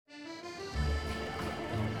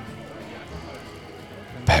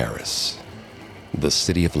Paris, the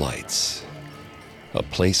City of Lights, a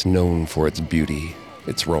place known for its beauty,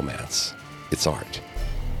 its romance, its art.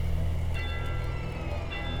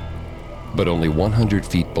 But only 100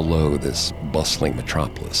 feet below this bustling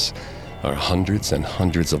metropolis are hundreds and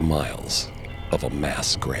hundreds of miles of a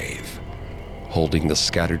mass grave, holding the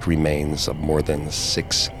scattered remains of more than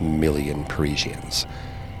 6 million Parisians,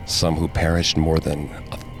 some who perished more than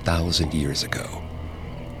 1,000 years ago.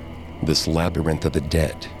 This labyrinth of the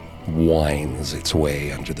dead winds its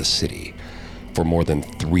way under the city for more than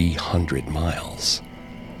 300 miles.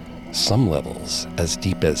 Some levels as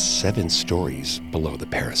deep as 7 stories below the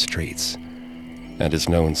Paris streets, and is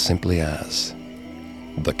known simply as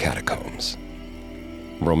the Catacombs.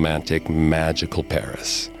 Romantic, magical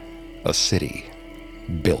Paris, a city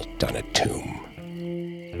built on a tomb.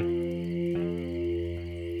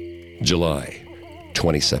 July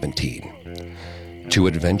 2017. 2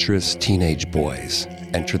 adventurous teenage boys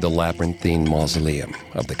enter the labyrinthine mausoleum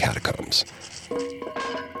of the catacombs.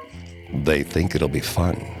 They think it'll be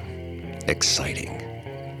fun, exciting.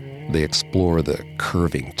 They explore the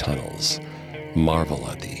curving tunnels, marvel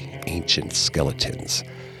at the ancient skeletons.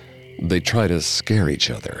 They try to scare each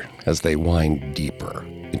other as they wind deeper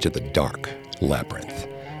into the dark labyrinth.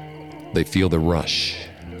 They feel the rush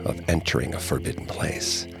of entering a forbidden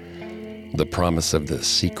place, the promise of the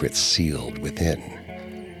secret sealed within.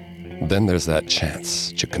 Then there's that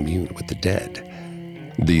chance to commune with the dead.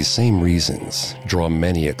 These same reasons draw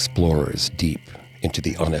many explorers deep into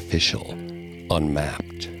the unofficial,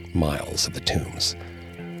 unmapped miles of the tombs.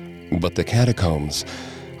 But the catacombs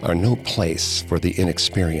are no place for the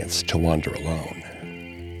inexperienced to wander alone.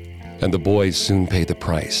 And the boys soon pay the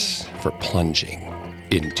price for plunging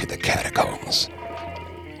into the catacombs.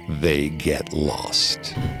 They get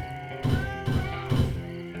lost.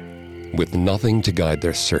 With nothing to guide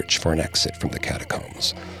their search for an exit from the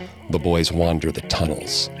catacombs, the boys wander the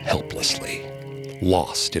tunnels helplessly,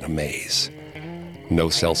 lost in a maze. No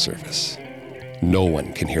cell service. No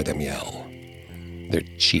one can hear them yell. Their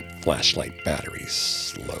cheap flashlight batteries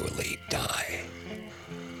slowly die.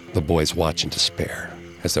 The boys watch in despair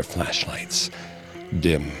as their flashlights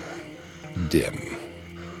dim, dim,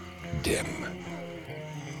 dim,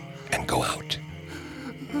 and go out.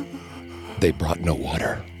 They brought no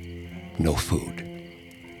water, no food,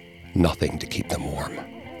 nothing to keep them warm.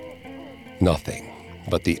 Nothing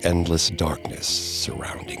but the endless darkness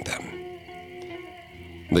surrounding them.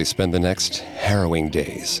 They spend the next harrowing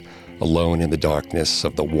days alone in the darkness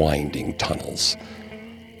of the winding tunnels.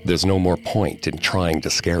 There's no more point in trying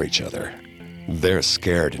to scare each other. They're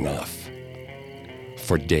scared enough.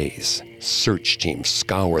 For days, search teams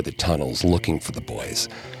scour the tunnels looking for the boys.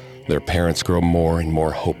 Their parents grow more and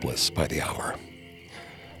more hopeless by the hour.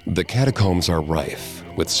 The catacombs are rife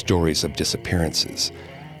with stories of disappearances,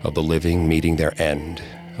 of the living meeting their end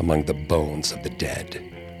among the bones of the dead.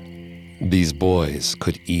 These boys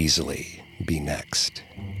could easily be next.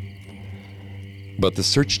 But the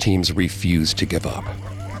search teams refuse to give up.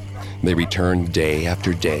 They return day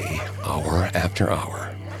after day, hour after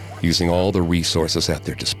hour, using all the resources at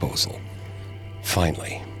their disposal.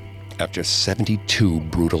 Finally, after 72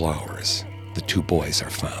 brutal hours, the 2 boys are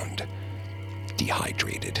found.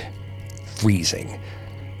 Dehydrated, freezing,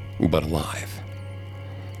 but alive.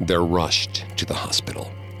 They're rushed to the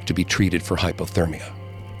hospital to be treated for hypothermia.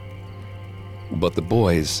 But the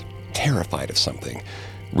boys, terrified of something,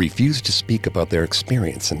 refuse to speak about their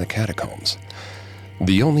experience in the catacombs.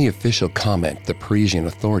 The only official comment the Parisian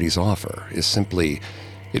authorities offer is simply,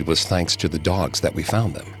 "It was thanks to the dogs that we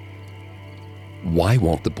found them." Why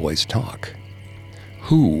won't the boys talk?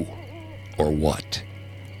 Who or what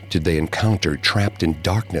did they encounter trapped in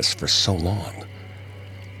darkness for so long?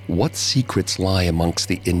 What secrets lie amongst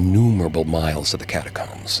the innumerable miles of the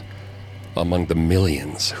catacombs, among the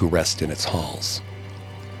millions who rest in its halls?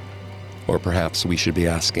 Or perhaps we should be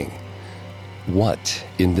asking, what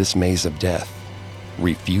in this maze of death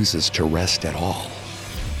refuses to rest at all?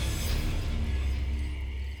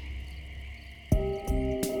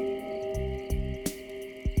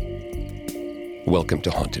 Welcome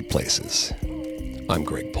to Haunted Places. I'm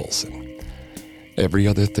Greg Polson. Every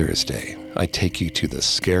other Thursday, I take you to the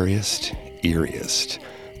scariest, eeriest,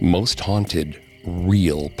 most haunted,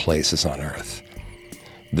 real places on Earth.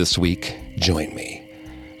 This week, join me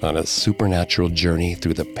on a supernatural journey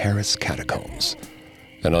through the Paris catacombs,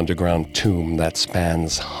 an underground tomb that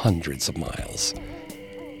spans hundreds of miles.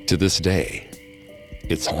 To this day,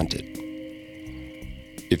 it's haunted.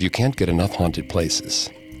 If you can't get enough haunted places,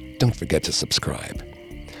 don't forget to subscribe.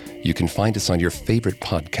 You can find us on your favorite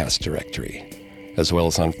podcast directory, as well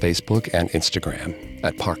as on Facebook and Instagram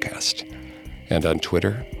at Parcast. and on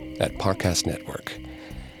Twitter at Parcast Network.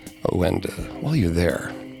 Oh, and while you're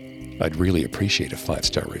there, I'd really appreciate a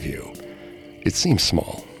 5-star review. It seems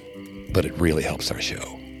small, but it really helps our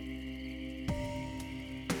show.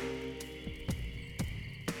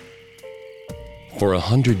 For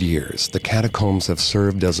 100 years, the catacombs have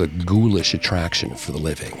served as a ghoulish attraction for the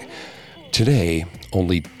living. Today,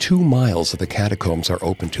 only 2 miles of the catacombs are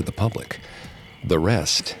open to the public. The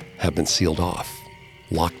rest have been sealed off,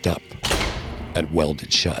 locked up, and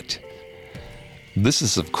welded shut. This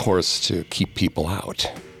is, of course, to keep people out.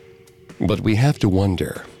 But we have to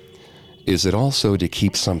wonder, is it also to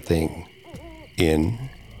keep something in?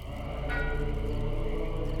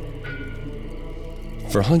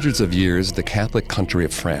 For hundreds of years, the Catholic country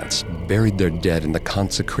of France buried their dead in the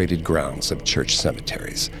consecrated grounds of church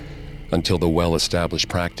cemeteries, until the well-established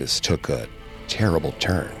practice took a terrible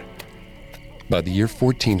turn. By the year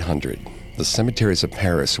 1400, the cemeteries of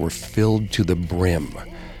Paris were filled to the brim,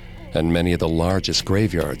 and many of the largest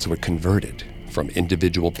graveyards were converted from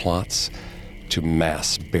individual plots to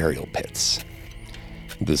mass burial pits.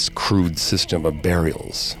 This crude system of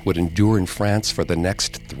burials would endure in France for the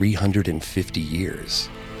next 350 years.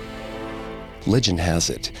 Legend has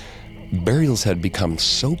it, burials had become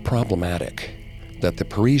so problematic that the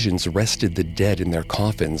Parisians rested the dead in their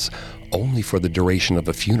coffins only for the duration of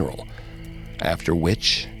a funeral, after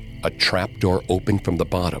which a trapdoor opened from the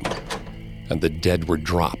bottom and the dead were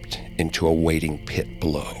dropped into a waiting pit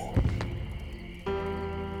below.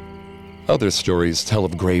 Other stories tell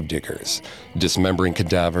of gravediggers dismembering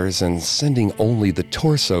cadavers and sending only the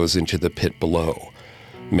torsos into the pit below,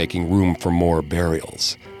 making room for more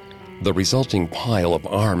burials. The resulting pile of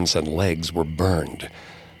arms and legs were burned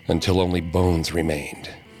until only bones remained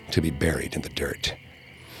to be buried in the dirt.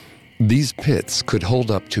 These pits could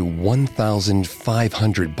hold up to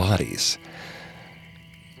 1,500 bodies.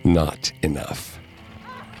 Not enough.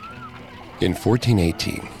 In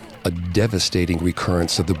 1418, a devastating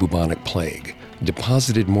recurrence of the bubonic plague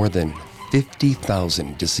deposited more than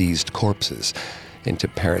 50,000 diseased corpses into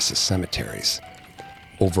Paris' cemeteries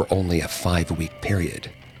over only a 5-week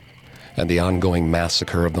period. And the ongoing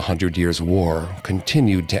massacre of the 100 Years' War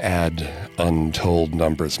continued to add untold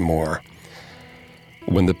numbers more.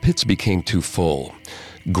 When the pits became too full,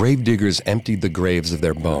 gravediggers emptied the graves of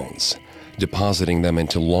their bones, depositing them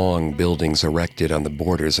into long buildings erected on the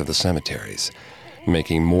borders of the cemeteries,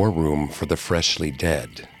 making more room for the freshly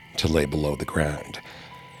dead to lay below the ground,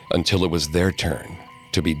 until it was their turn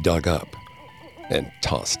to be dug up and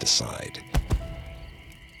tossed aside.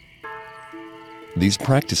 These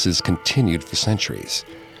practices continued for centuries,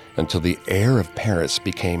 until the air of Paris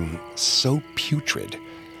became so putrid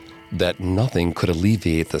that nothing could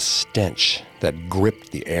alleviate the stench that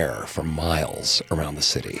gripped the air for miles around the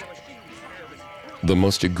city. The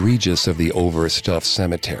most egregious of the overstuffed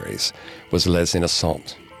cemeteries was Les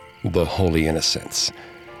Innocents, the Holy Innocents,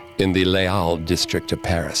 in the Les Halles district of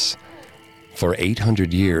Paris. For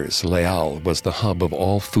 800 years, Les Halles was the hub of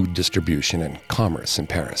all food distribution and commerce in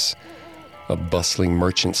Paris, a bustling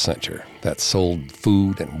merchant center that sold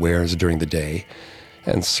food and wares during the day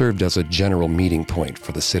and served as a general meeting point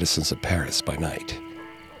for the citizens of Paris by night.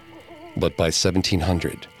 But by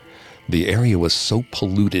 1700, the area was so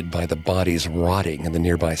polluted by the bodies rotting in the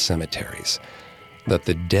nearby cemeteries that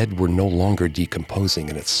the dead were no longer decomposing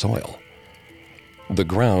in its soil. The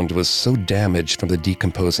ground was so damaged from the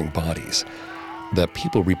decomposing bodies that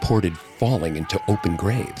people reported falling into open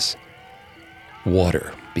graves.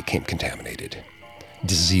 Water became contaminated.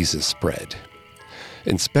 Diseases spread.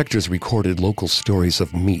 Inspectors recorded local stories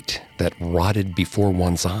of meat that rotted before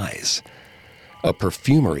one's eyes. A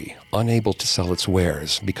perfumery unable to sell its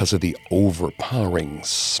wares because of the overpowering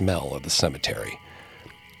smell of the cemetery.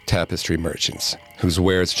 Tapestry merchants whose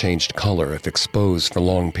wares changed color if exposed for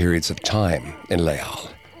long periods of time in Les Halles.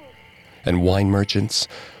 And wine merchants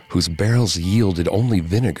whose barrels yielded only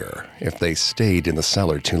vinegar if they stayed in the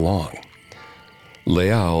cellar too long. Les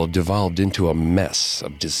Halles devolved into a mess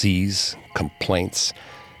of disease, complaints,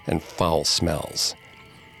 and foul smells.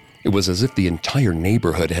 It was as if the entire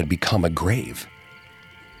neighborhood had become a grave.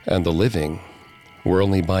 And the living were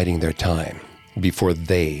only biding their time before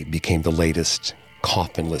they became the latest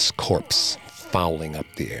coffinless corpse fouling up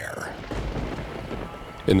the air.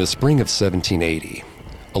 In the spring of 1780,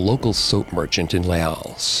 a local soap merchant in Les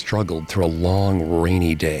Halles struggled through a long,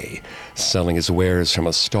 rainy day, selling his wares from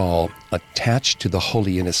a stall attached to the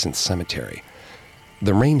Holy Innocents Cemetery.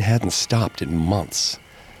 The rain hadn't stopped in months.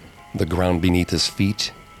 The ground beneath his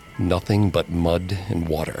feet, nothing but mud and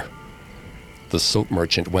water. The soap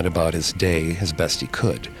merchant went about his day as best he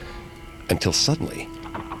could, until suddenly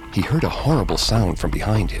he heard a horrible sound from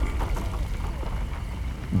behind him.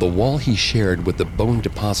 The wall he shared with the bone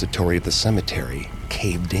depository of the cemetery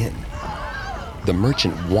caved in. The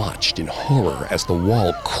merchant watched in horror as the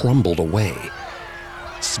wall crumbled away,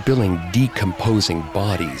 spilling decomposing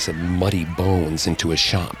bodies and muddy bones into his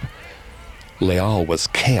shop. Leal was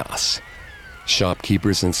chaos.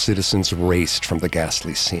 Shopkeepers and citizens raced from the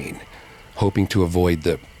ghastly scene, hoping to avoid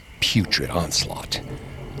the putrid onslaught.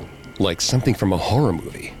 Like something from a horror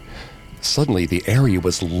movie, suddenly the area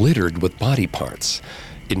was littered with body parts,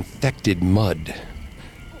 infected mud,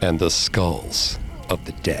 and the skulls of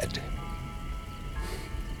the dead.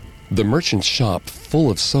 The merchant's shop, full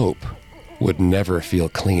of soap, would never feel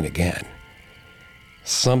clean again.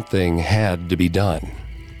 Something had to be done.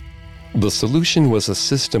 The solution was a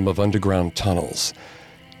system of underground tunnels,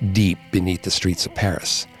 deep beneath the streets of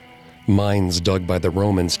Paris, mines dug by the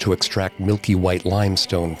Romans to extract milky white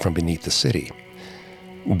limestone from beneath the city.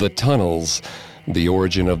 The tunnels, the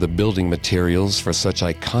origin of the building materials for such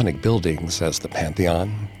iconic buildings as the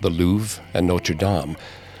Pantheon, the Louvre, and Notre Dame,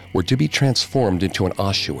 were to be transformed into an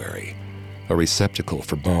ossuary, a receptacle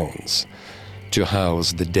for bones, to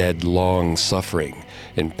house the dead long suffering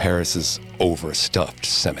in Paris's overstuffed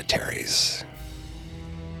cemeteries.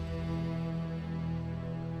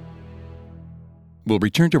 We'll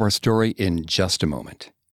return to our story in just a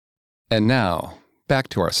moment. And now, back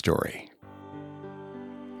to our story.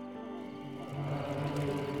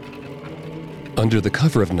 Under the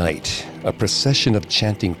cover of night, a procession of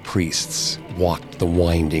chanting priests walked the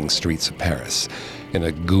winding streets of Paris in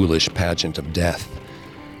a ghoulish pageant of death.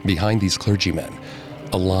 Behind these clergymen,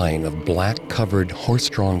 a line of black-covered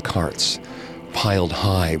horse-drawn carts piled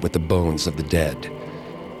high with the bones of the dead.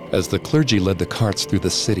 As the clergy led the carts through the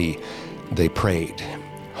city, they prayed,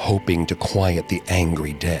 hoping to quiet the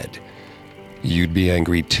angry dead. You'd be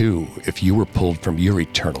angry too if you were pulled from your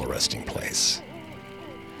eternal resting place.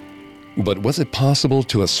 But was it possible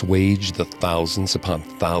to assuage the thousands upon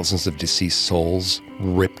thousands of deceased souls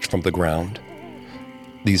ripped from the ground?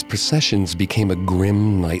 These processions became a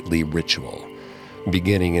grim nightly ritual.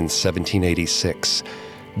 Beginning in 1786,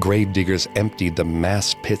 gravediggers emptied the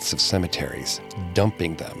mass pits of cemeteries,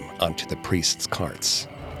 dumping them onto the priests' carts.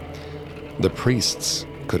 The priests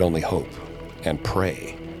could only hope and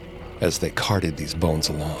pray as they carted these bones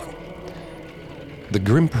along. The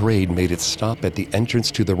grim parade made its stop at the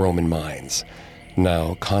entrance to the Roman mines,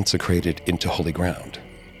 now consecrated into holy ground.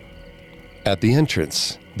 At the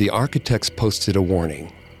entrance, the architects posted a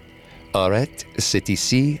warning: Arrête, c'est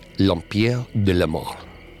ici l'empire de la mort.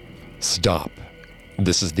 Stop.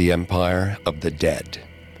 This is the empire of the dead.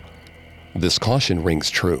 This caution rings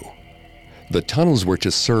true. The tunnels were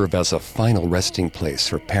to serve as a final resting place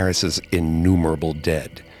for Paris's innumerable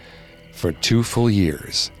dead. For 2 full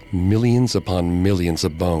years, millions upon millions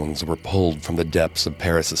of bones were pulled from the depths of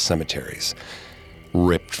Paris's cemeteries,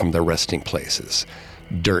 ripped from their resting places,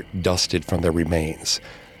 dirt dusted from their remains.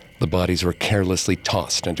 The bodies were carelessly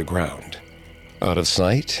tossed underground, out of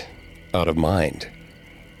sight, out of mind,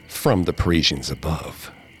 from the Parisians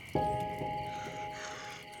above.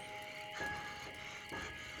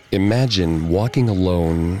 Imagine walking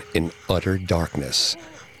alone in utter darkness,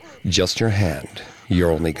 just your hand,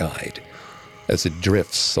 your only guide, as it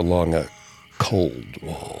drifts along a cold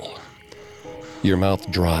wall. Your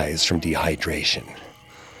mouth dries from dehydration.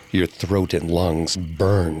 Your throat and lungs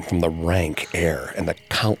burn from the rank air and the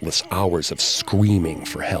countless hours of screaming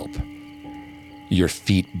for help. Your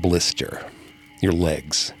feet blister. Your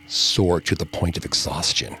legs sore to the point of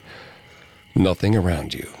exhaustion. Nothing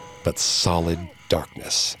around you but solid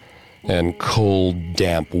darkness and cold,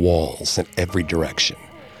 damp walls in every direction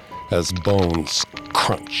as bones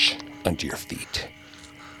crunch under your feet.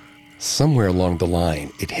 Somewhere along the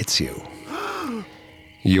line, it hits you.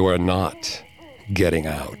 You are not getting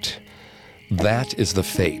out. That is the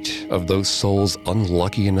fate of those souls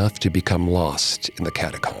unlucky enough to become lost in the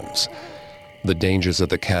catacombs. The dangers of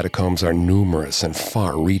the catacombs are numerous and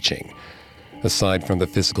far-reaching. Aside from the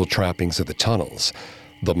physical trappings of the tunnels,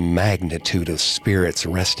 the magnitude of spirits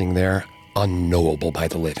resting there, unknowable by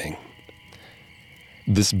the living.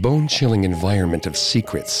 This bone-chilling environment of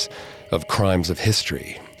secrets, of crimes of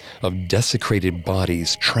history, of desecrated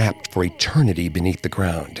bodies trapped for eternity beneath the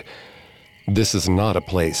ground. This is not a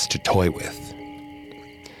place to toy with.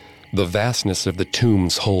 The vastness of the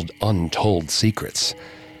tombs hold untold secrets.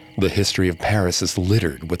 The history of Paris is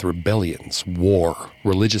littered with rebellions, war,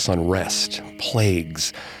 religious unrest,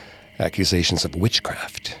 plagues, accusations of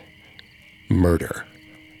witchcraft, murder.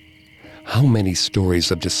 How many stories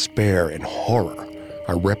of despair and horror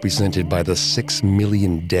are represented by the 6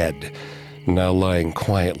 million dead now lying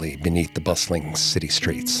quietly beneath the bustling city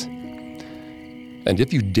streets? And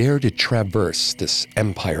if you dare to traverse this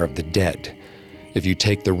empire of the dead, if you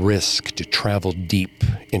take the risk to travel deep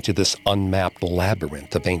into this unmapped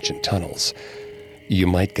labyrinth of ancient tunnels, you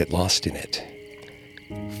might get lost in it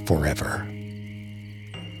forever.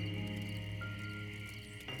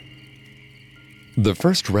 The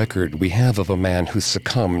first record we have of a man who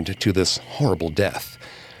succumbed to this horrible death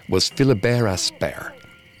was Philibert Asper,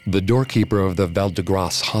 the doorkeeper of the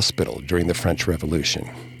Val-de-Grâce hospital during the French Revolution.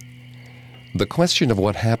 The question of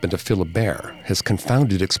what happened to Philibert has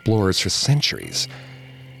confounded explorers for centuries.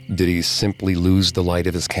 Did he simply lose the light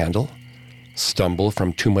of his candle? Stumble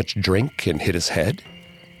from too much drink and hit his head?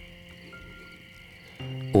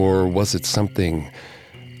 Or was it something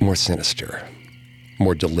more sinister,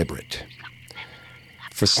 more deliberate?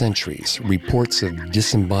 For centuries, reports of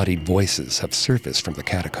disembodied voices have surfaced from the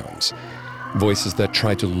catacombs, voices that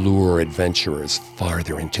try to lure adventurers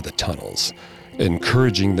farther into the tunnels,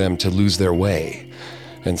 encouraging them to lose their way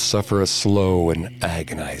and suffer a slow and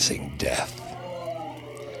agonizing death.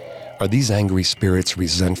 Are these angry spirits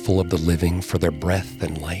resentful of the living for their breath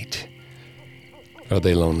and light? Are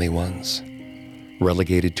they lonely ones,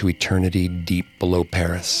 relegated to eternity deep below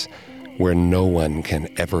Paris, where no one can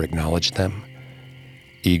ever acknowledge them,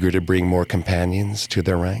 eager to bring more companions to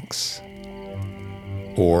their ranks?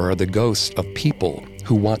 Or are the ghosts of people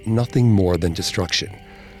who want nothing more than destruction,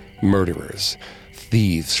 murderers,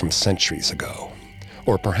 thieves from centuries ago,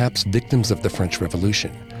 or perhaps victims of the French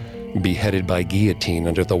Revolution, beheaded by guillotine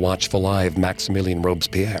under the watchful eye of Maximilien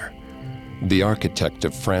Robespierre, the architect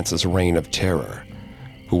of France's reign of terror,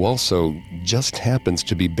 who also just happens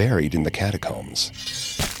to be buried in the catacombs?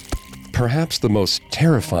 Perhaps the most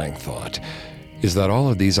terrifying thought is that all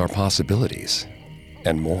of these are possibilities,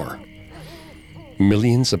 and more.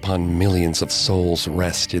 Millions upon millions of souls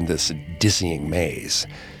rest in this dizzying maze.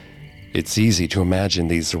 It's easy to imagine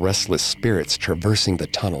these restless spirits traversing the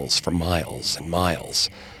tunnels for miles and miles,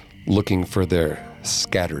 looking for their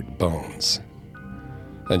scattered bones.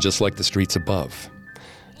 And just like the streets above,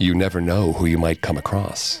 you never know who you might come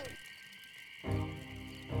across.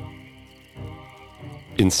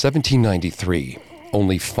 In 1793,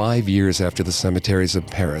 only 5 years after the cemeteries of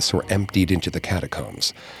Paris were emptied into the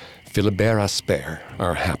catacombs, Philibert Asper,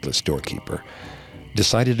 our hapless doorkeeper,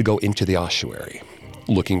 decided to go into the ossuary,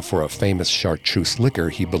 looking for a famous chartreuse liquor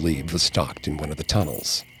he believed was stocked in one of the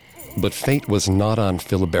tunnels. But fate was not on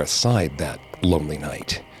Philibert's side that lonely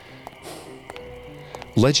night.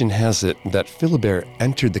 Legend has it that Philibert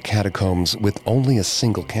entered the catacombs with only a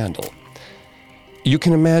single candle. You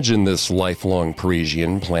can imagine this lifelong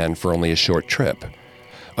Parisian planned for only a short trip,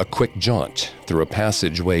 a quick jaunt through a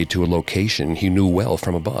passageway to a location he knew well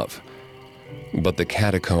from above. But the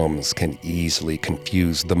catacombs can easily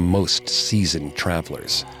confuse the most seasoned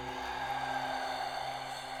travelers.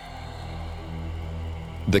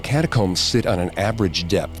 The catacombs sit on an average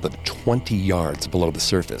depth of 20 yards below the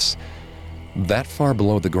surface. That far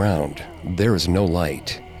below the ground, there is no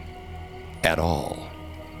light at all.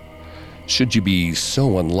 Should you be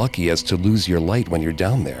so unlucky as to lose your light when you're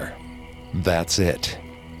down there, that's it.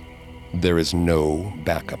 There is no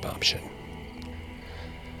backup option.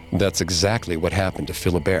 That's exactly what happened to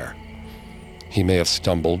Philibert. He may have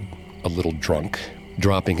stumbled, a little drunk,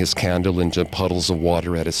 dropping his candle into puddles of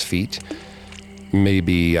water at his feet,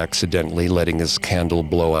 maybe accidentally letting his candle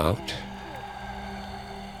blow out.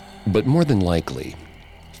 But more than likely,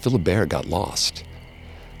 Philibert got lost.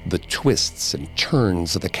 The twists and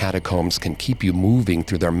turns of the catacombs can keep you moving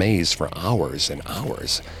through their maze for hours and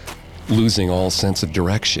hours, losing all sense of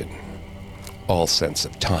direction, all sense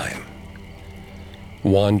of time.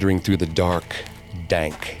 Wandering through the dark,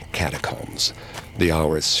 dank catacombs, the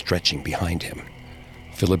hours stretching behind him,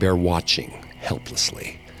 Philibert watching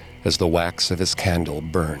helplessly as the wax of his candle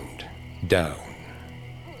burned down,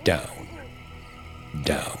 down,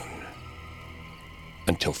 down,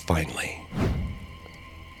 until finally.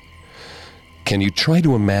 Can you try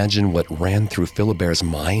to imagine what ran through Philibert's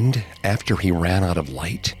mind after he ran out of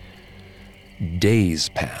light? Days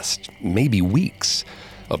passed, maybe weeks,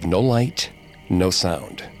 of no light, no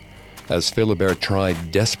sound, as Philibert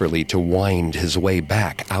tried desperately to wind his way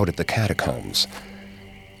back out of the catacombs.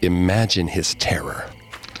 Imagine his terror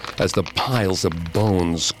as the piles of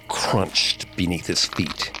bones crunched beneath his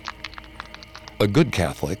feet. A good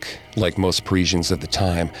Catholic, like most Parisians of the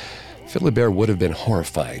time, Philibert would have been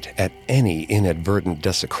horrified at any inadvertent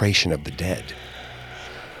desecration of the dead.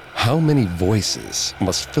 How many voices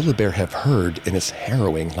must Philibert have heard in his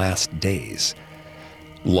harrowing last days?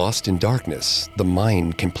 Lost in darkness, the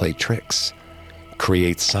mind can play tricks,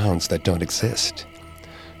 create sounds that don't exist,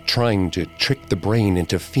 trying to trick the brain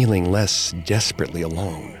into feeling less desperately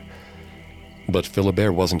alone. But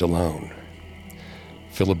Philibert wasn't alone.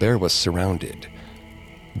 Philibert was surrounded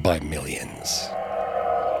by millions.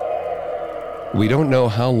 We don't know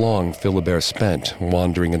how long Philibert spent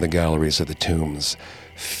wandering in the galleries of the tombs,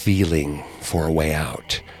 feeling for a way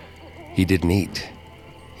out. He didn't eat.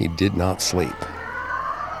 He did not sleep.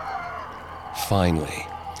 Finally,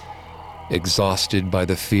 exhausted by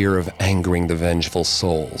the fear of angering the vengeful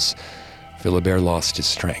souls, Philibert lost his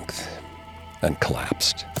strength and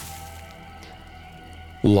collapsed.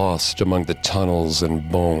 Lost among the tunnels and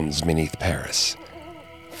bones beneath Paris,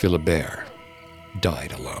 Philibert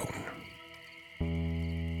died alone.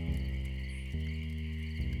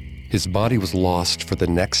 His body was lost for the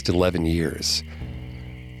next 11 years.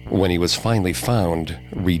 When he was finally found,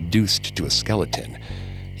 reduced to a skeleton,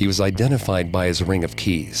 he was identified by his ring of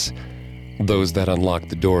keys, those that unlocked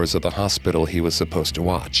the doors of the hospital he was supposed to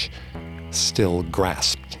watch, still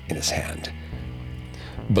grasped in his hand.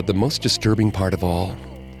 But the most disturbing part of all,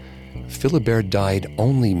 Philibert died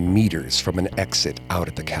only meters from an exit out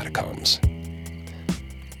at the catacombs.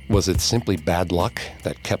 Was it simply bad luck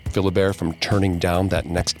that kept Philibert from turning down that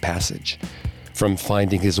next passage, from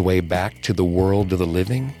finding his way back to the world of the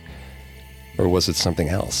living? Or was it something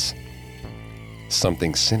else?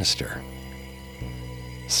 Something sinister?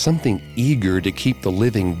 Something eager to keep the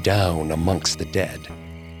living down amongst the dead?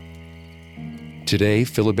 Today,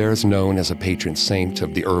 Philibert is known as a patron saint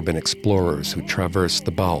of the urban explorers who traverse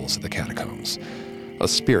the bowels of the catacombs, a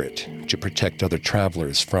spirit to protect other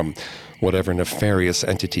travelers from whatever nefarious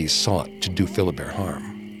entities sought to do Philibert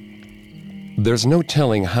harm. There's no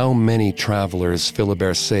telling how many travelers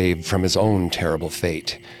Philibert saved from his own terrible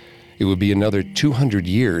fate. It would be another 200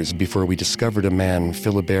 years before we discovered a man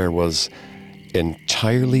Philibert was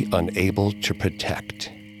entirely unable to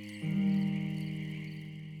protect.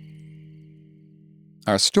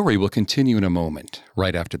 Our story will continue in a moment,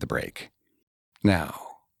 right after the break.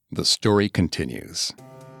 Now, the story continues.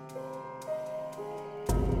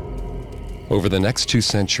 Over the next 2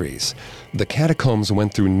 centuries, the catacombs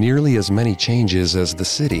went through nearly as many changes as the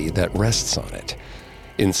city that rests on it.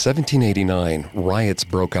 In 1789, riots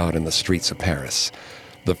broke out in the streets of Paris,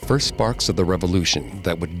 the first sparks of the revolution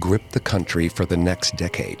that would grip the country for the next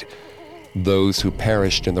decade. Those who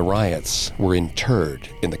perished in the riots were interred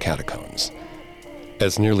in the catacombs.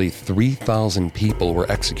 As nearly 3,000 people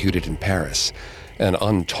were executed in Paris, and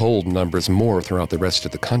untold numbers more throughout the rest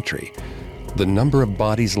of the country, the number of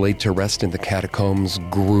bodies laid to rest in the catacombs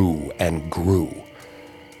grew and grew.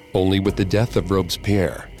 Only with the death of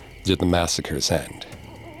Robespierre did the massacres end,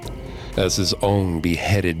 as his own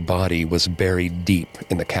beheaded body was buried deep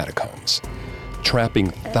in the catacombs, trapping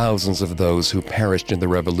thousands of those who perished in the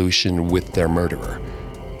revolution with their murderer,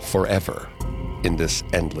 forever in this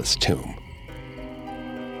endless tomb.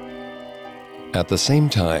 At the same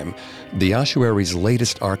time, the ossuary's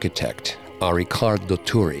latest architect, Ricard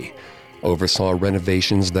Doturi, oversaw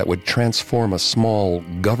renovations that would transform a small,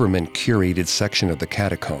 government-curated section of the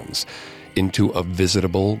catacombs into a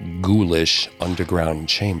visitable, ghoulish underground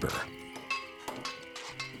chamber.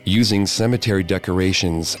 Using cemetery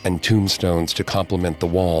decorations and tombstones to complement the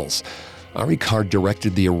walls, Ricard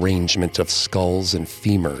directed the arrangement of skulls and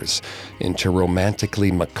femurs into romantically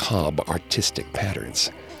macabre artistic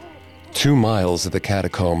patterns. 2 miles of the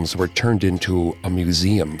catacombs were turned into a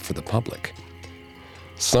museum for the public.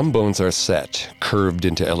 Some bones are set, curved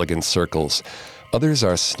into elegant circles. Others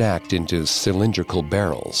are stacked into cylindrical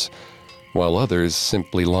barrels, while others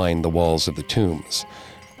simply line the walls of the tombs,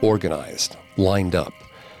 organized, lined up,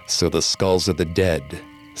 so the skulls of the dead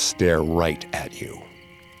stare right at you.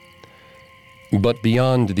 But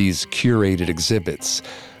beyond these curated exhibits,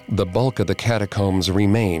 the bulk of the catacombs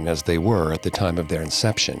remain as they were at the time of their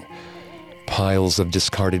inception. Piles of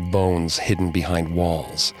discarded bones hidden behind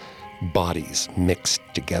walls, bodies mixed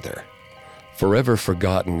together, forever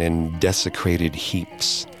forgotten in desecrated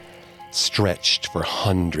heaps, stretched for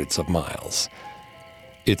hundreds of miles.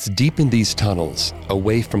 It's deep in these tunnels,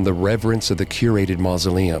 away from the reverence of the curated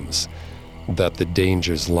mausoleums, that the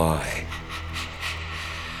dangers lie.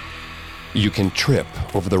 You can trip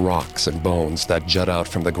over the rocks and bones that jut out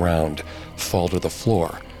from the ground, fall to the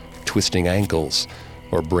floor, twisting ankles,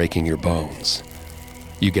 or breaking your bones.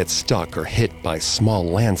 You get stuck or hit by small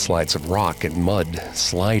landslides of rock and mud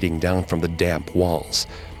sliding down from the damp walls,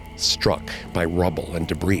 struck by rubble and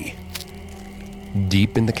debris.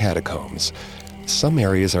 Deep in the catacombs, some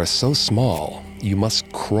areas are so small you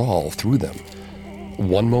must crawl through them.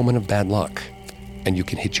 One moment of bad luck, and you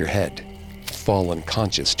can hit your head, fall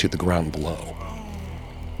unconscious to the ground below.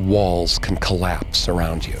 Walls can collapse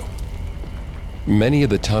around you. Many of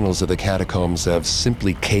the tunnels of the catacombs have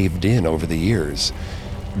simply caved in over the years.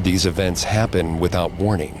 These events happen without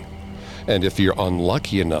warning, and if you're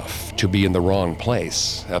unlucky enough to be in the wrong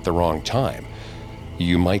place at the wrong time,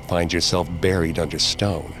 you might find yourself buried under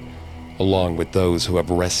stone, along with those who have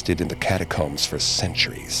rested in the catacombs for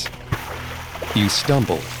centuries. You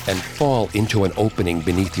stumble and fall into an opening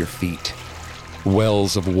beneath your feet,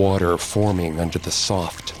 wells of water forming under the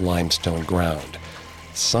soft limestone ground,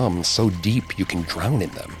 some so deep you can drown in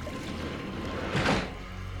them.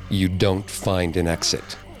 You don't find an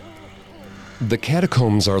exit. The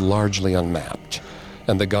catacombs are largely unmapped,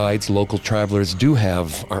 and the guides local travelers do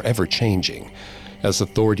have are ever-changing, as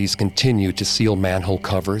authorities continue to seal manhole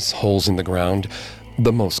covers, holes in the ground,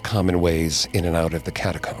 the most common ways in and out of the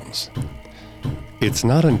catacombs. It's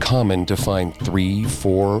not uncommon to find 3,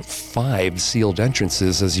 4, 5 sealed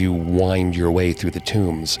entrances as you wind your way through the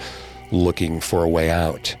tombs, looking for a way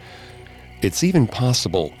out. It's even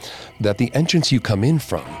possible that the entrance you come in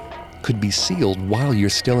from could be sealed while you're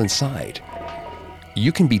still inside.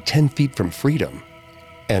 You can be 10 feet from freedom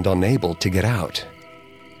and unable to get out.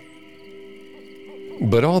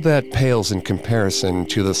 But all that pales in comparison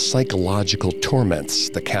to the psychological torments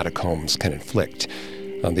the catacombs can inflict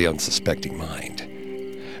on the unsuspecting mind.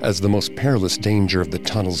 As the most perilous danger of the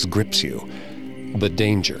tunnels grips you, the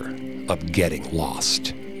danger of getting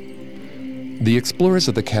lost. The explorers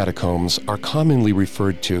of the catacombs are commonly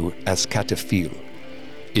referred to as cataphiles,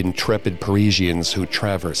 intrepid Parisians who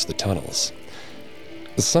traverse the tunnels.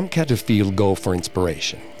 Some cataphiles go for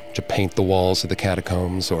inspiration, to paint the walls of the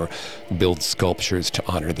catacombs or build sculptures to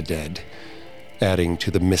honor the dead, adding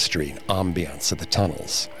to the mystery and ambiance of the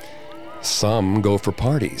tunnels. Some go for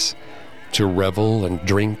parties, to revel and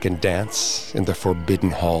drink and dance in the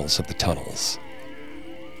forbidden halls of the tunnels.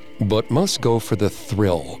 But most go for the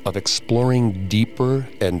thrill of exploring deeper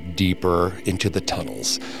and deeper into the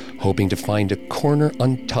tunnels, hoping to find a corner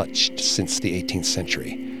untouched since the 18th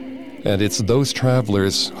century. And it's those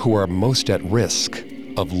travelers who are most at risk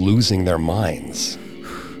of losing their minds.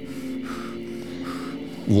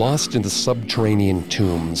 Lost in the subterranean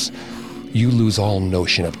tombs, you lose all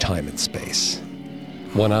notion of time and space.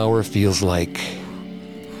 1 hour feels like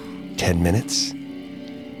 10 minutes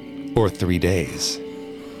or 3 days.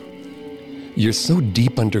 You're so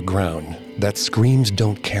deep underground that screams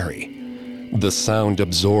don't carry, the sound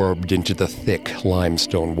absorbed into the thick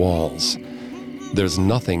limestone walls. There's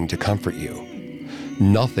nothing to comfort you,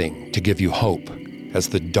 nothing to give you hope as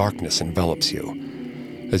the darkness envelops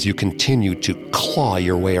you, as you continue to claw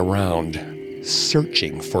your way around,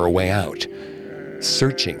 searching for a way out,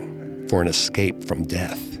 searching for an escape from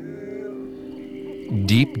death.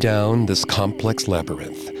 Deep down this complex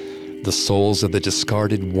labyrinth, the souls of the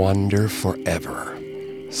discarded wander forever,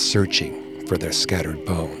 searching for their scattered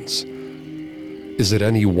bones. Is it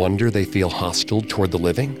any wonder they feel hostile toward the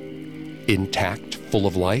living, intact, full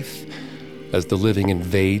of life, as the living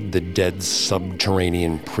invade the dead's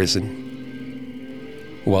subterranean prison?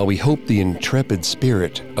 While we hope the intrepid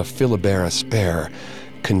spirit of Philibert Aspère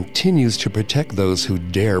continues to protect those who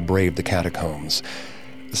dare brave the catacombs,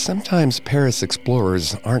 sometimes Paris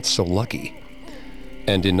explorers aren't so lucky.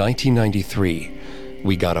 And in 1993,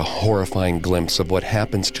 we got a horrifying glimpse of what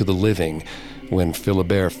happens to the living when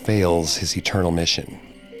Philibert fails his eternal mission.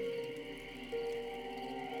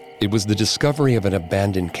 It was the discovery of an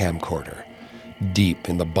abandoned camcorder, deep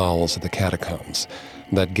in the bowels of the catacombs,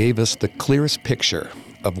 that gave us the clearest picture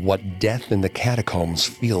of what death in the catacombs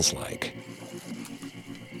feels like.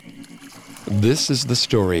 This is the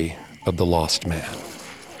story of the lost man.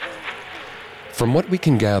 From what we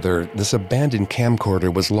can gather, this abandoned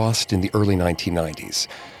camcorder was lost in the early 1990s,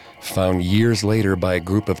 found years later by a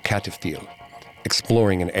group of cataphiles,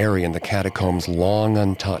 exploring an area in the catacombs long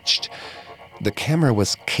untouched. The camera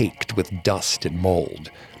was caked with dust and mold,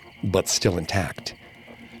 but still intact.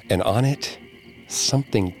 And on it,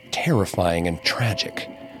 something terrifying and tragic.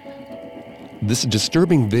 This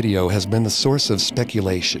disturbing video has been the source of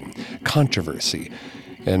speculation, controversy,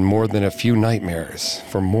 and more than a few nightmares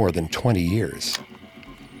for more than 20 years.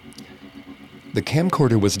 The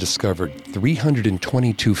camcorder was discovered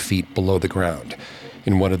 322 feet below the ground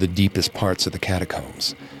in one of the deepest parts of the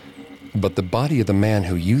catacombs. But the body of the man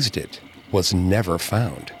who used it was never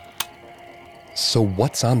found. So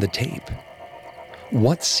what's on the tape?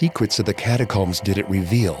 What secrets of the catacombs did it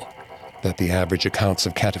reveal that the average accounts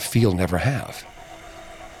of cataphile never have?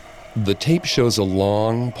 The tape shows a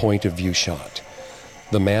long point-of-view shot.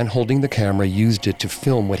 The man holding the camera used it to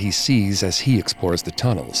film what he sees as he explores the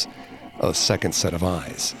tunnels, a second set of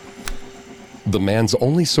eyes. The man's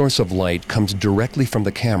only source of light comes directly from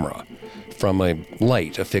the camera, from a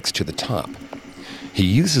light affixed to the top. He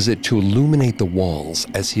uses it to illuminate the walls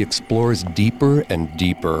as he explores deeper and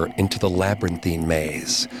deeper into the labyrinthine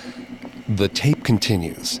maze. The tape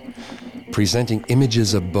continues, presenting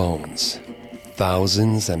images of bones,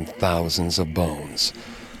 thousands and thousands of bones.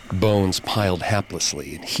 Bones piled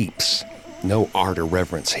haplessly in heaps, no art or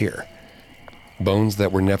reverence here. Bones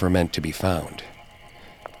that were never meant to be found.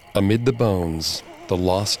 Amid the bones, the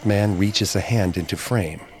lost man reaches a hand into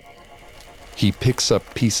frame. He picks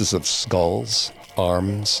up pieces of skulls,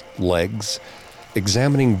 arms, legs,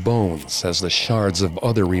 examining bones as the shards of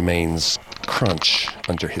other remains crunch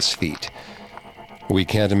under his feet. We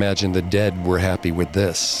can't imagine the dead were happy with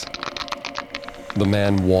this. The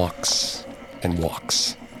man walks and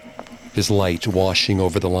walks, his light washing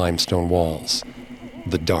over the limestone walls,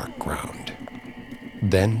 the dark ground.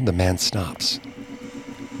 Then the man stops.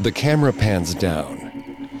 The camera pans down.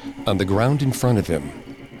 On the ground in front of him,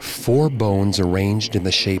 4 bones arranged in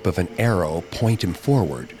the shape of an arrow point him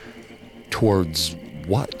forward. Towards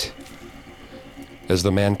what? As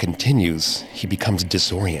the man continues, he becomes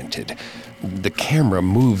disoriented. The camera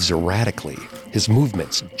moves erratically, his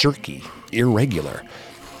movements jerky, irregular.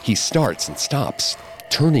 He starts and stops,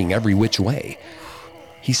 turning every which way.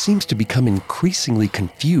 He seems to become increasingly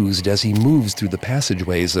confused as he moves through the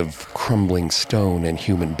passageways of crumbling stone and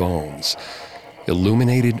human bones,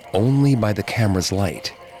 illuminated only by the camera's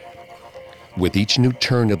light. With each new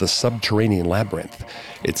turn of the subterranean labyrinth,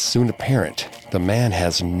 it's soon apparent the man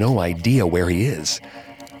has no idea where he is,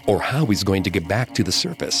 or how he's going to get back to the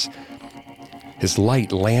surface. His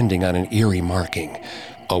light landing on an eerie marking,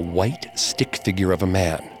 a white stick figure of a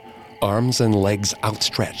man, arms and legs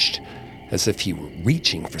outstretched, as if he were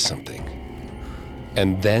reaching for something.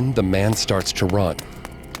 And then the man starts to run.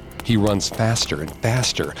 He runs faster and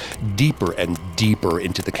faster, deeper and deeper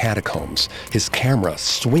into the catacombs, his camera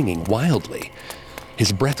swinging wildly.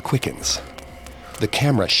 His breath quickens. The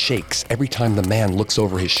camera shakes every time the man looks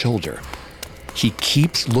over his shoulder. He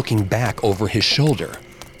keeps looking back over his shoulder.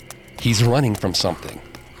 He's running from something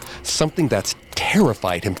that's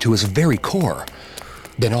terrified him to his very core.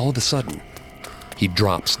 Then all of a sudden, he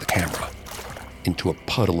drops the camera into a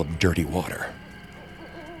puddle of dirty water.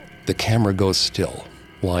 The camera goes still,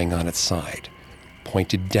 lying on its side,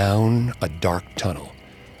 pointed down a dark tunnel.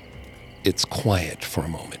 It's quiet for a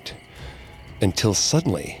moment, until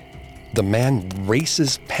suddenly, the man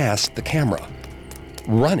races past the camera,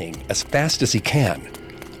 running as fast as he can,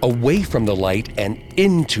 away from the light and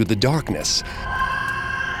into the darkness,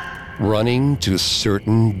 running to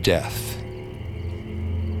certain death.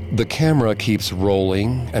 The camera keeps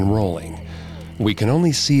rolling and rolling. We can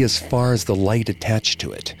only see as far as the light attached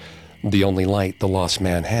to it, the only light the lost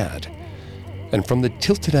man had. And from the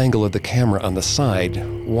tilted angle of the camera on the side,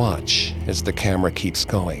 watch as the camera keeps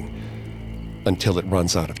going until it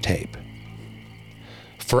runs out of tape.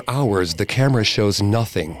 For hours, the camera shows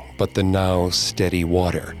nothing but the now steady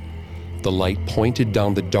water, the light pointed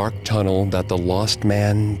down the dark tunnel that the lost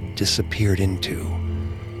man disappeared into.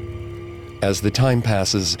 As the time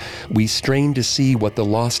passes, we strain to see what the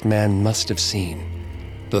lost man must have seen,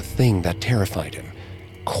 the thing that terrified him,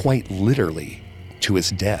 quite literally to his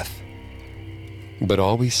death. But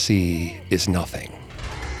all we see is nothing.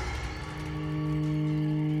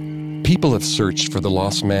 People have searched for the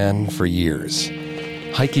lost man for years,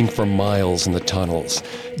 hiking for miles in the tunnels,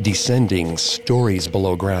 descending stories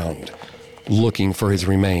below ground, looking for his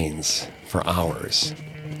remains for hours,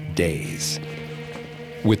 days.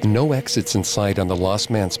 With no exits in sight on the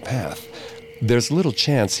lost man's path, there's little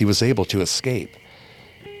chance he was able to escape,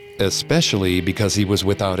 especially because he was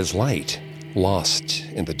without his light, lost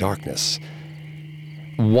in the darkness.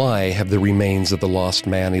 Why have the remains of the lost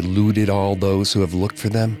man eluded all those who have looked for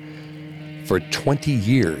them? For 20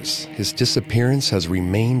 years, his disappearance has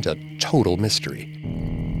remained a total mystery.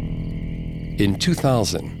 In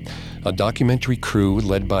 2000, a documentary crew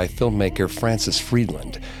led by filmmaker Francis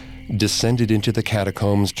Friedland descended into the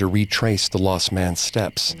catacombs to retrace the lost man's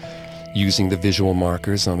steps, using the visual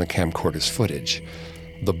markers on the camcorder's footage,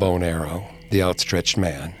 the bone arrow, the outstretched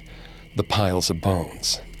man, the piles of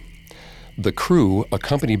bones. The crew,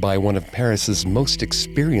 accompanied by one of Paris's most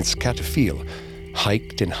experienced cataphiles,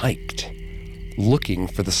 hiked and hiked, looking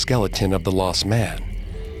for the skeleton of the lost man.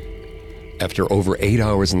 After over 8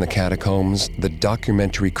 hours in the catacombs, the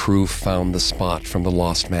documentary crew found the spot from the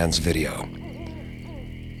lost man's video.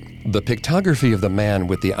 The pictography of the man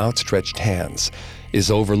with the outstretched hands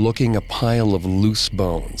is overlooking a pile of loose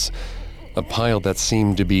bones, a pile that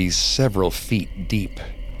seemed to be several feet deep.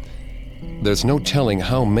 There's no telling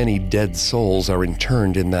how many dead souls are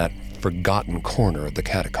interned in that forgotten corner of the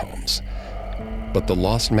catacombs. But the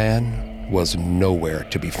lost man was nowhere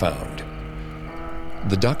to be found.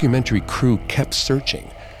 The documentary crew kept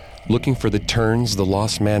searching, looking for the turns the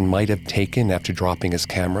lost man might have taken after dropping his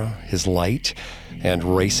camera, his light, and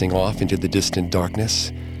racing off into the distant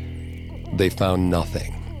darkness. They found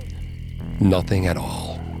nothing. Nothing at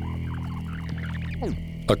all.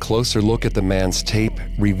 A closer look at the man's tape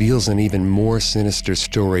reveals an even more sinister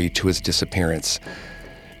story to his disappearance.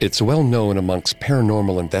 It's well known amongst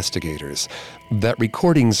paranormal investigators that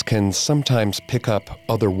recordings can sometimes pick up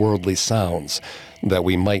otherworldly sounds that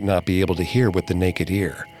we might not be able to hear with the naked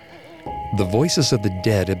ear. The voices of the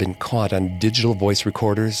dead have been caught on digital voice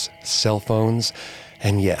recorders, cell phones,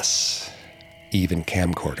 and yes, even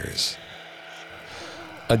camcorders.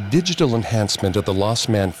 A digital enhancement of the Lost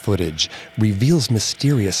Man footage reveals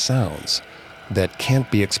mysterious sounds that can't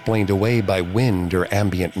be explained away by wind or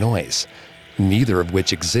ambient noise, neither of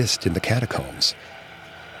which exist in the catacombs.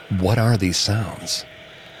 What are these sounds?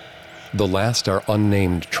 The last our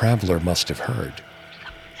unnamed traveler must have heard.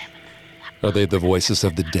 Are they the voices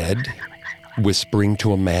of the dead, whispering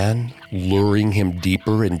to a man, luring him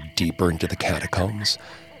deeper and deeper into the catacombs?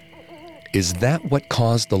 Is that what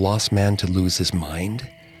caused the lost man to lose his mind?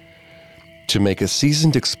 To make a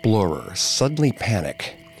seasoned explorer suddenly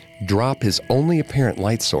panic, drop his only apparent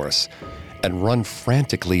light source, and run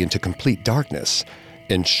frantically into complete darkness,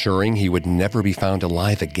 ensuring he would never be found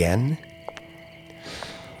alive again?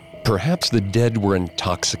 Perhaps the dead were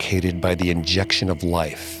intoxicated by the injection of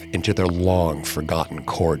life into their long-forgotten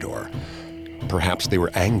corridor. Perhaps they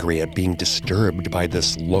were angry at being disturbed by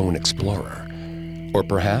this lone explorer. Or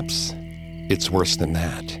perhaps it's worse than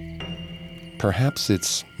that. Perhaps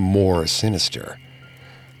it's more sinister.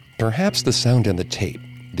 Perhaps the sound on the tape,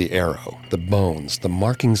 the arrow, the bones, the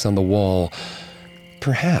markings on the wall,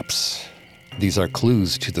 perhaps these are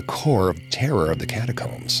clues to the core of terror of the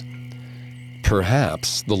catacombs.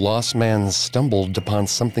 Perhaps the lost man stumbled upon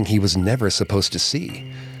something he was never supposed to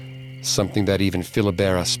see, something that even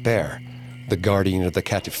Philibert Asper, the guardian of the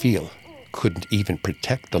Catacombs, couldn't even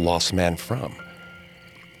protect the lost man from.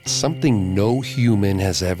 Something no human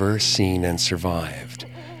has ever seen and survived.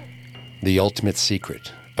 The ultimate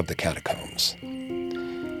secret of the catacombs.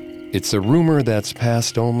 It's a rumor that's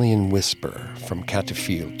passed only in whisper from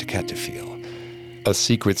catafield to catafield. A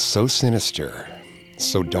secret so sinister,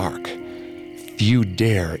 so dark, few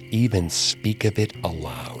dare even speak of it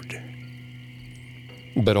aloud.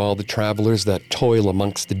 But all the travelers that toil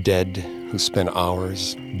amongst the dead, who spend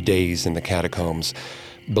hours, days in the catacombs,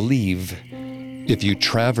 believe if you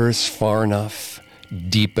traverse far enough,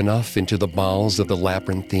 deep enough into the bowels of the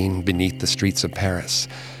labyrinthine beneath the streets of Paris,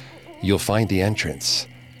 you'll find the entrance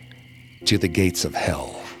to the gates of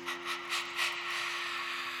hell.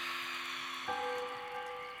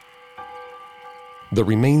 The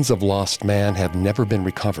remains of lost man have never been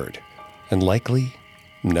recovered, and likely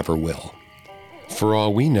never will. For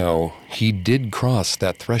all we know, he did cross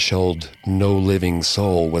that threshold no living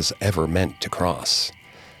soul was ever meant to cross.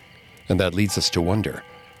 And that leads us to wonder,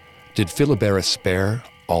 did Philibert Asper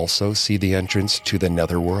also see the entrance to the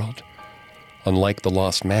netherworld? Unlike the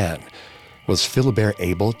lost man, was Philibert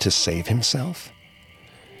able to save himself?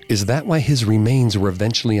 Is that why his remains were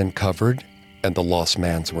eventually uncovered and the lost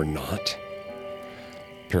man's were not?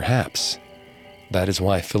 Perhaps that is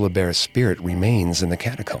why Philibert's spirit remains in the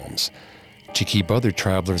catacombs, to keep other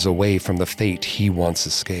travelers away from the fate he once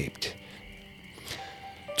escaped.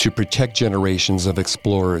 To protect generations of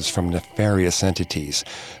explorers from nefarious entities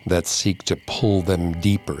that seek to pull them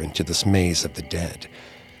deeper into this maze of the dead.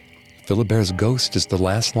 Philibert's ghost is the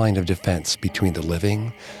last line of defense between the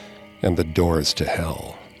living and the doors to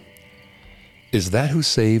hell. Is that who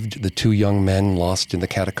saved the two young men lost in the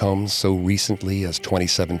catacombs so recently as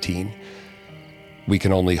 2017? We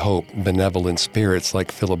can only hope benevolent spirits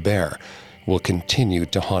like Philibert will continue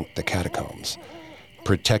to haunt the catacombs,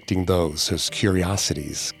 protecting those whose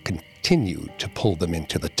curiosities continue to pull them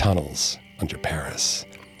into the tunnels under Paris.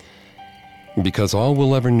 Because all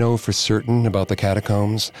we'll ever know for certain about the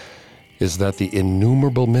catacombs is that the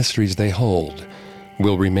innumerable mysteries they hold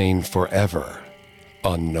will remain forever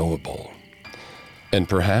unknowable. And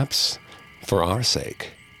perhaps, for our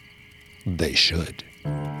sake, they should.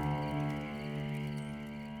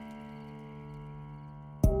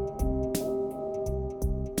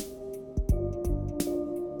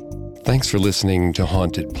 Thanks for listening to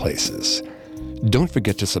Haunted Places. Don't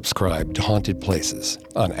forget to subscribe to Haunted Places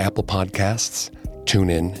on Apple Podcasts,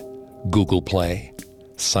 TuneIn, Google Play,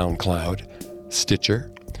 SoundCloud,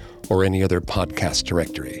 Stitcher, or any other podcast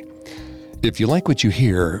directory. If you like what you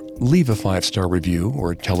hear, leave a 5-star review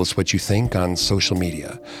or tell us what you think on social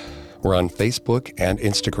media. We're on Facebook and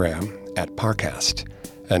Instagram at Parcast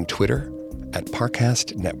and Twitter at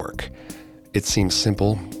Parcast Network. It seems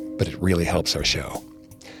simple, but it really helps our show.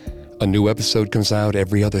 A new episode comes out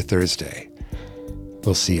every other Thursday.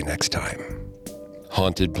 We'll see you next time.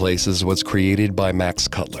 Haunted Places was created by Max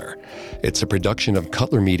Cutler. It's a production of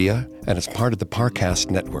Cutler Media and is part of the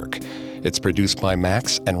Parcast Network. It's produced by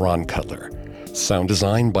Max and Ron Cutler. Sound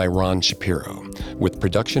design by Ron Shapiro, with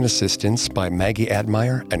production assistance by Maggie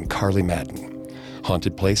Admire and Carly Madden.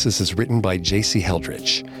 Haunted Places is written by J.C.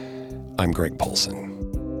 Heldridge. I'm Greg Polson.